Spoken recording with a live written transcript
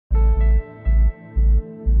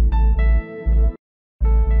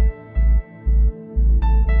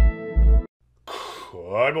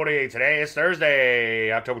Good morning. Today is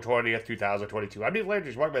Thursday, October 20th, 2022. I'm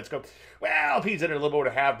Landry. Welcome to Scope. Well, P's in at a little more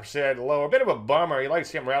than 0.5% lower. A bit of a bummer. You like to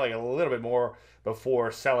see him rally a little bit more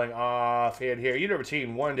before selling off in here. You never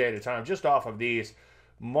seen one day at a time, just off of these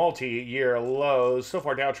multi-year lows. So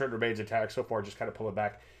far, downtrend remains intact. So far, just kind of pulling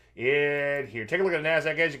back in here. Take a look at the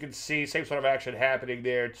NASDAQ. As you can see, same sort of action happening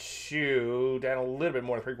there too. Down a little bit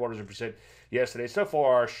more than 0.75% yesterday. So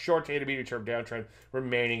far, short to intermediate term downtrend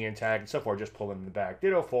remaining intact. And so far, just pulling in the back.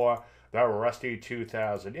 Ditto for the Rusty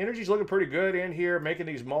 2000. Energy's looking pretty good in here, making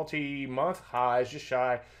these multi-month highs just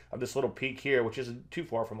shy of this little peak here, which isn't too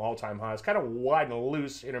far from all-time highs. Kind of wide and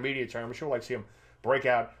loose intermediate term. I'm sure we'd like to see them break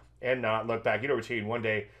out and not look back. You know, routine one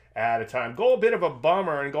day at a time. Gold, a bit of a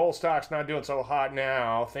bummer, and gold stock's not doing so hot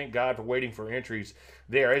now. Thank God for waiting for entries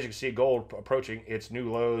there. As you can see, gold approaching its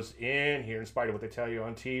new lows in here, in spite of what they tell you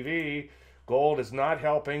on TV. Gold is not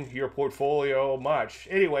helping your portfolio much.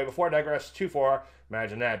 Anyway, before I digress too far,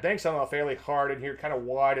 imagine that. Banks selling off fairly hard in here, kind of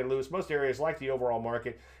wide and loose. Most areas, like the overall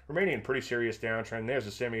market, remaining in pretty serious downtrend. There's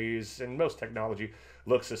the semis, and most technology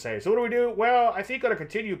looks the same. So what do? Well, I think on a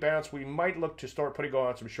continued bounce, we might look to start putting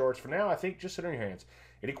on some shorts. For now, I think just sit on your hands.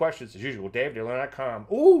 Any questions, as usual, Dave,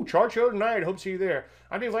 Ooh, chart show tonight. Hope to see you there.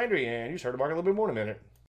 I'm Dave Landry, and you started the market a little bit more in a minute.